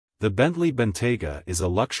The Bentley Bentayga is a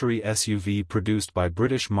luxury SUV produced by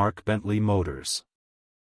British Mark Bentley Motors.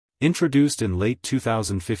 Introduced in late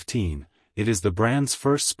 2015, it is the brand's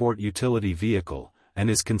first sport utility vehicle,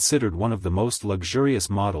 and is considered one of the most luxurious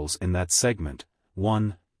models in that segment.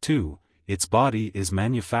 2. Its body is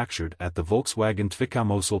manufactured at the Volkswagen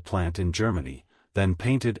Zweikamosel plant in Germany, then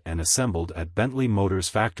painted and assembled at Bentley Motors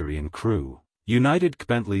factory in Crewe, United Kingdom.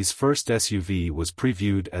 Bentley's first SUV was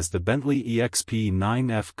previewed as the Bentley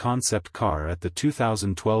EXP9F concept car at the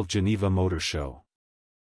 2012 Geneva Motor Show.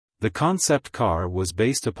 The concept car was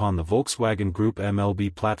based upon the Volkswagen Group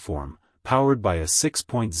MLB platform, powered by a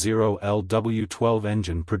 6.0 LW12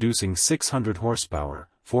 engine producing 600 horsepower,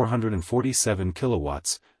 447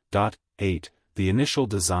 kilowatts. 8. The initial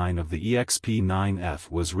design of the EXP9F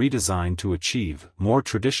was redesigned to achieve more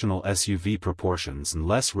traditional SUV proportions and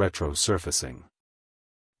less retro surfacing.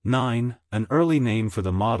 9. An early name for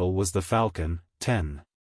the model was the Falcon. 10.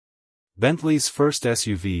 Bentley's first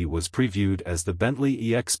SUV was previewed as the Bentley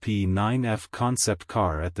EXP9F concept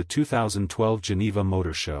car at the 2012 Geneva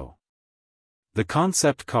Motor Show. The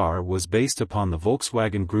concept car was based upon the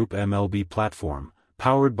Volkswagen Group MLB platform,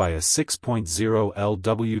 powered by a 6.0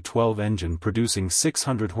 LW12 engine producing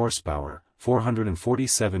 600 horsepower,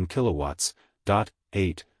 447 kilowatts.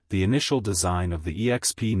 8. The initial design of the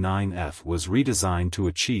EXP9F was redesigned to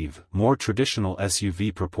achieve more traditional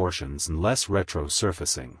SUV proportions and less retro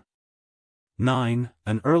surfacing. 9.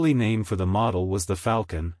 An early name for the model was the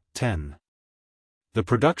Falcon. 10. The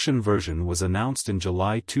production version was announced in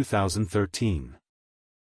July 2013.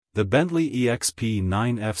 The Bentley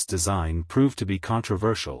EXP9F's design proved to be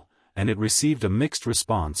controversial, and it received a mixed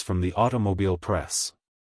response from the automobile press.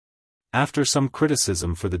 After some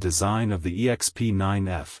criticism for the design of the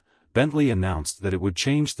EXP9F, Bentley announced that it would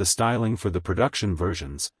change the styling for the production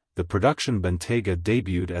versions. The production Bentayga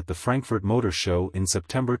debuted at the Frankfurt Motor Show in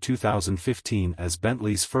September 2015 as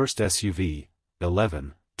Bentley's first SUV.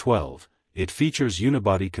 11. 12. It features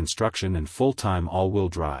unibody construction and full-time all-wheel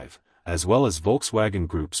drive, as well as Volkswagen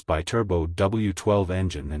Group's biturbo W12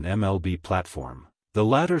 engine and MLB platform, the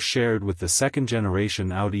latter shared with the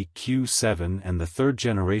second-generation Audi Q7 and the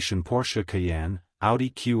third-generation Porsche Cayenne, Audi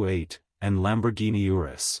Q8, and Lamborghini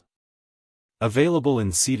Urus. Available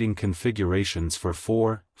in seating configurations for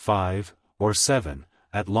 4, 5, or 7,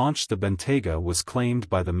 at launch the Bentayga was claimed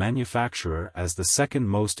by the manufacturer as the second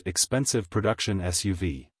most expensive production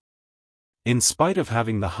SUV. In spite of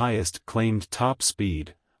having the highest claimed top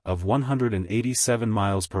speed, of 187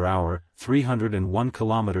 miles per hour, 301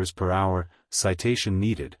 kilometers per hour, citation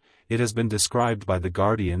needed, it has been described by The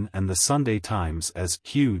Guardian and the Sunday Times as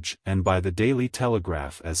huge and by the Daily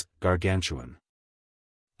Telegraph as gargantuan.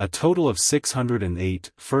 A total of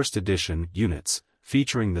 608 first edition units,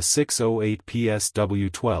 featuring the 608 PS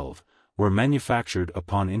W12, were manufactured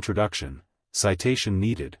upon introduction, citation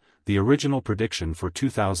needed. The original prediction for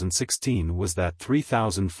 2016 was that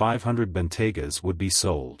 3,500 Bentaygas would be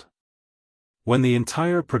sold. When the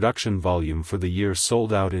entire production volume for the year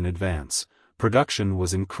sold out in advance, production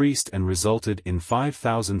was increased and resulted in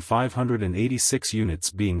 5,586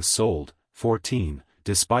 units being sold. 14.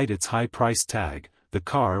 Despite its high price tag, the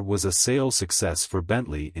car was a sales success for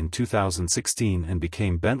Bentley in 2016 and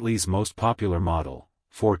became Bentley's most popular model.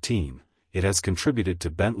 14. It has contributed to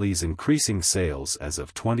Bentley's increasing sales as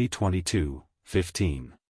of 2022.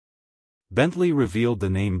 15. Bentley revealed the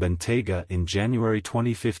name Bentayga in January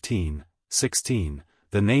 2015. 16.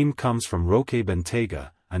 The name comes from Roque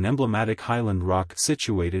Bentayga, an emblematic highland rock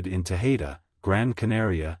situated in Tejeda, Gran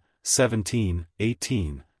Canaria. 17.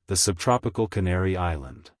 18. The subtropical Canary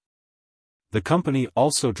Island. The company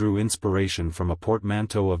also drew inspiration from a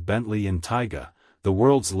portmanteau of Bentley in Taiga, the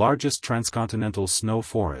world's largest transcontinental snow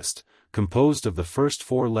forest, composed of the first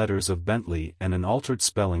 4 letters of Bentley and an altered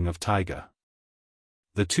spelling of Taiga.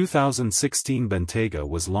 The 2016 Bentayga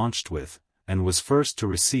was launched with, and was first to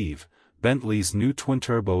receive, Bentley's new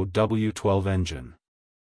twin-turbo W12 engine.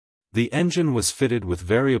 The engine was fitted with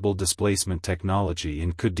variable displacement technology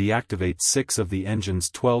and could deactivate 6 of the engine's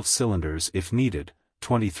 12 cylinders if needed.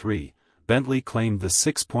 23. Bentley claimed the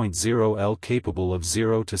 6.0L capable of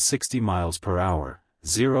 0 to 60 miles per hour,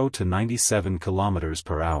 0 to 97 kilometers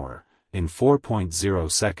per hour, in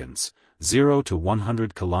 4.0 seconds, 0 to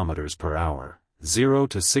 100 kilometers per hour, 0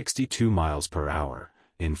 to 62 miles per hour,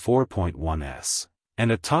 in 4.1 s,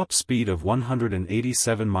 and a top speed of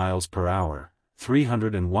 187 miles per hour,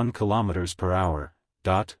 301 kilometers per hour.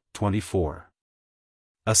 24.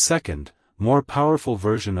 A second, more powerful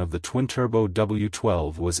version of the twin-turbo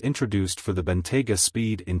W12 was introduced for the Bentayga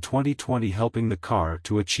Speed in 2020, helping the car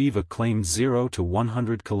to achieve a claimed 0 to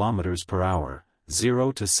 100 km per hour,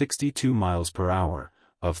 0 to 62 miles per hour,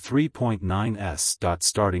 of 3.9s.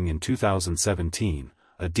 Starting in 2017,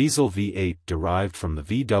 a diesel V8 derived from the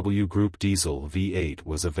VW Group diesel V8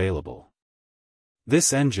 was available.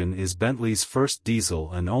 This engine is Bentley's first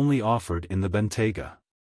diesel and only offered in the Bentayga.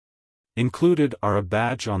 Included are a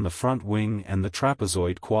badge on the front wing and the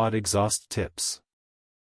trapezoid quad exhaust tips.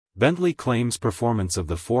 Bentley claims performance of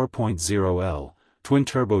the 4.0L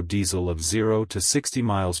twin-turbo diesel of 0 to 60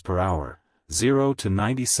 miles per hour, 0 to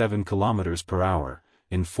 97 kilometers per hour,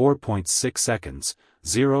 in 4.6 seconds,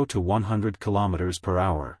 0 to 100 kilometers per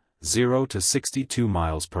hour, 0 to 62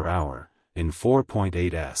 miles per hour, in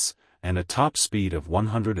 4.8s, and a top speed of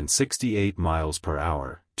 168 miles per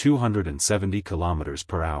hour, 270 kilometers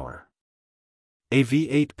per hour. A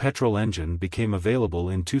V8 petrol engine became available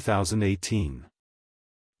in 2018.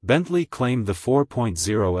 Bentley claimed the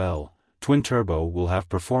 4.0L twin-turbo will have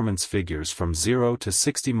performance figures from 0 to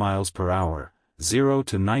 60 miles per hour, 0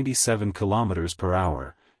 to 97 kilometers per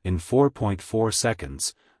hour, in 4.4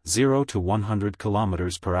 seconds, 0 to 100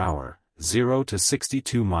 kilometers per hour, 0 to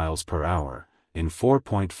 62 miles per hour, in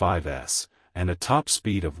 4.5s, and a top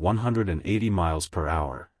speed of 180 miles per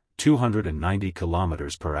hour, 290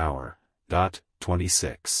 kilometers per hour.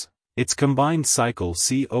 26. Its combined cycle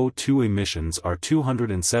CO2 emissions are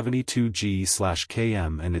 272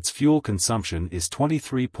 g/km and its fuel consumption is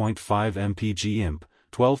 23.5 mpg/imp,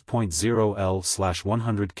 12.0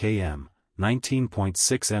 L/100 km,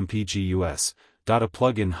 19.6 mpg/US. A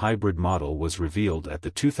plug-in hybrid model was revealed at the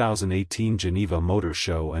 2018 Geneva Motor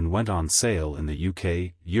Show and went on sale in the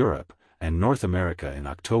UK, Europe, and North America in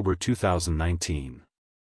October 2019.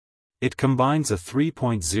 It combines a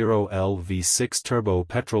 3.0L V6 turbo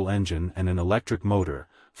petrol engine and an electric motor,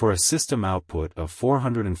 for a system output of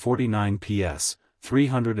 449 PS,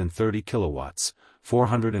 330 kilowatts,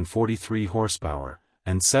 443 horsepower,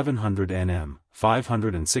 and 700 Nm,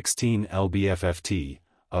 516 lb-ft,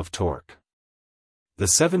 of torque. The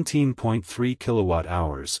 17.3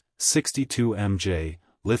 kWh, 62 mJ,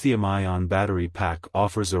 lithium-ion battery pack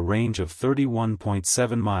offers a range of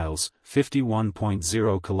 31.7 miles,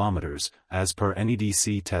 51.0 kilometers, as per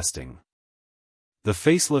NEDC testing. The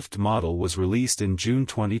facelift model was released in June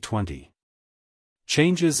 2020.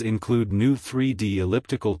 Changes include new 3D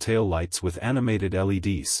elliptical taillights with animated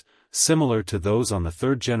LEDs, similar to those on the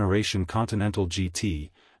third-generation Continental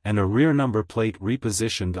GT, and a rear number plate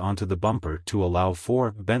repositioned onto the bumper to allow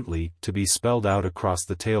for Bentley to be spelled out across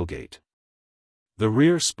the tailgate. The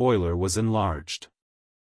rear spoiler was enlarged.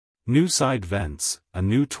 New side vents, a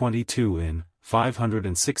new 22-in,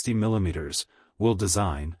 560mm, wheel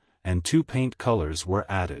design, and two paint colors were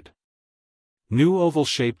added. New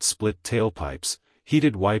oval-shaped split tailpipes,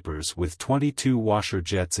 heated wipers with 22 washer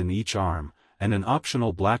jets in each arm, and an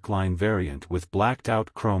optional blackline variant with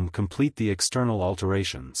blacked-out chrome complete the external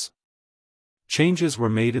alterations. Changes were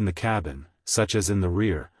made in the cabin, such as in the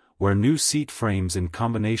rear, where new seat frames in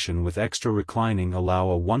combination with extra reclining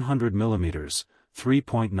allow a 100mm,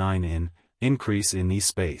 3.9-in, increase in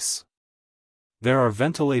e-space. There are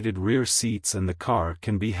ventilated rear seats and the car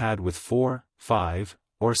can be had with 4, 5,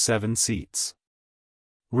 or 7 seats.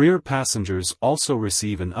 Rear passengers also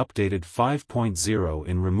receive an updated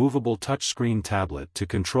 5.0-in removable touchscreen tablet to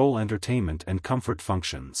control entertainment and comfort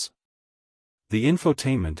functions. The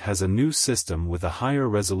infotainment has a new system with a higher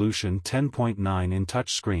resolution 10.9-in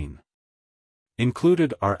touchscreen.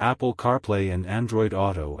 Included are Apple CarPlay and Android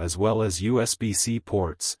Auto as well as USB-C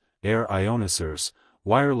ports, air ionicers,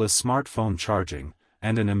 wireless smartphone charging,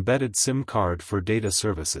 and an embedded SIM card for data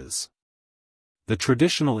services. The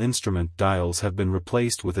traditional instrument dials have been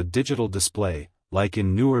replaced with a digital display, like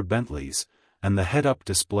in newer Bentleys, and the head-up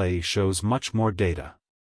display shows much more data.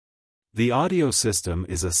 The audio system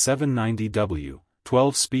is a 790W,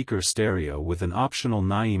 12-speaker stereo with an optional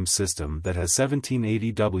Naim system that has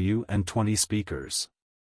 1780W and 20 speakers.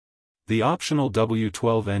 The optional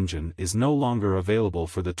W12 engine is no longer available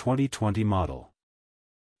for the 2020 model.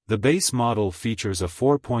 The base model features a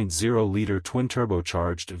 4.0-liter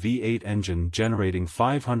twin-turbocharged V8 engine generating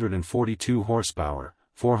 542 horsepower,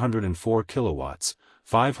 404 kilowatts,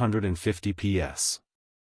 550 PS.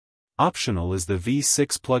 Optional is the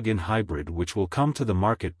V6 plug-in hybrid which will come to the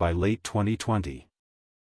market by late 2020.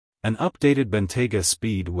 An updated Bentayga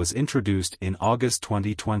speed was introduced in August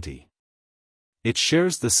 2020. It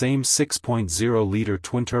shares the same 6.0-liter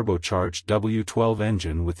twin-turbocharged W12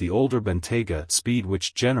 engine with the older Bentayga speed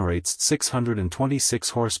which generates 626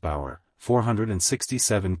 horsepower,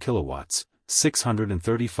 467 kilowatts,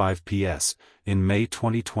 635 PS. In May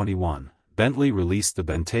 2021, Bentley released the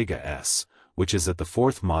Bentayga S, which is at the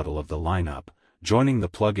fourth model of the lineup, joining the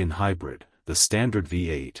plug-in hybrid, the standard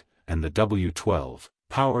V8, and the W12,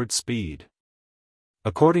 powered speed.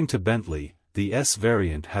 According to Bentley, the S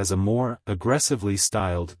variant has a more aggressively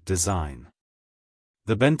styled design.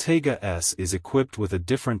 The Bentayga S is equipped with a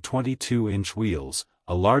different 22-inch wheels,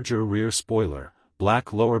 a larger rear spoiler,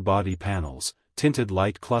 black lower body panels, tinted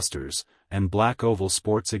light clusters, and black oval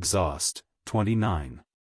sports exhaust. 29.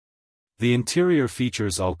 The interior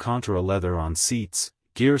features Alcantara leather on seats,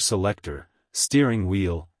 gear selector, steering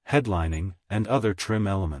wheel, headlining, and other trim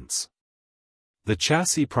elements. The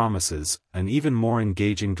chassis promises an even more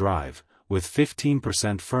engaging drive, with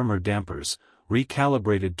 15% firmer dampers,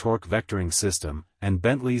 recalibrated torque vectoring system, and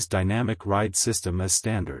Bentley's dynamic ride system as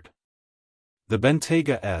standard. The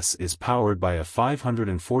Bentayga S is powered by a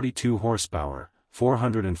 542 horsepower,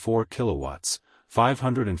 404 kilowatts,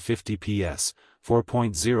 550 PS,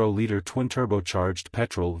 4.0-liter twin-turbocharged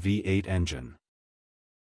petrol V8 engine.